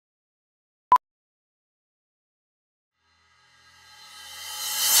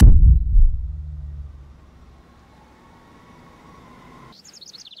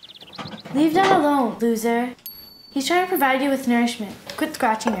Leave them alone, loser. He's trying to provide you with nourishment. Quit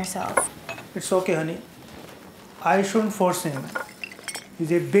scratching yourself. It's okay, honey. I shouldn't force him.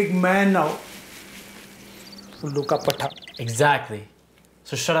 He's a big man now. Look up at her. Exactly.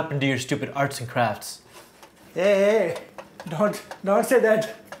 So shut up and do your stupid arts and crafts. Hey, don't say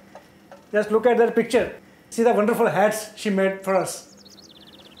that. Just look at that picture. See the wonderful hats she made for us.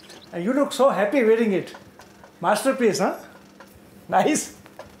 And you look so happy wearing it. Masterpiece, huh? Nice.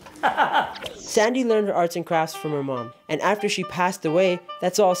 Sandy learned her arts and crafts from her mom, and after she passed away,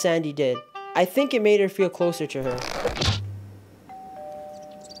 that's all Sandy did. I think it made her feel closer to her.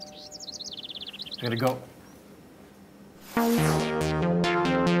 I gotta go.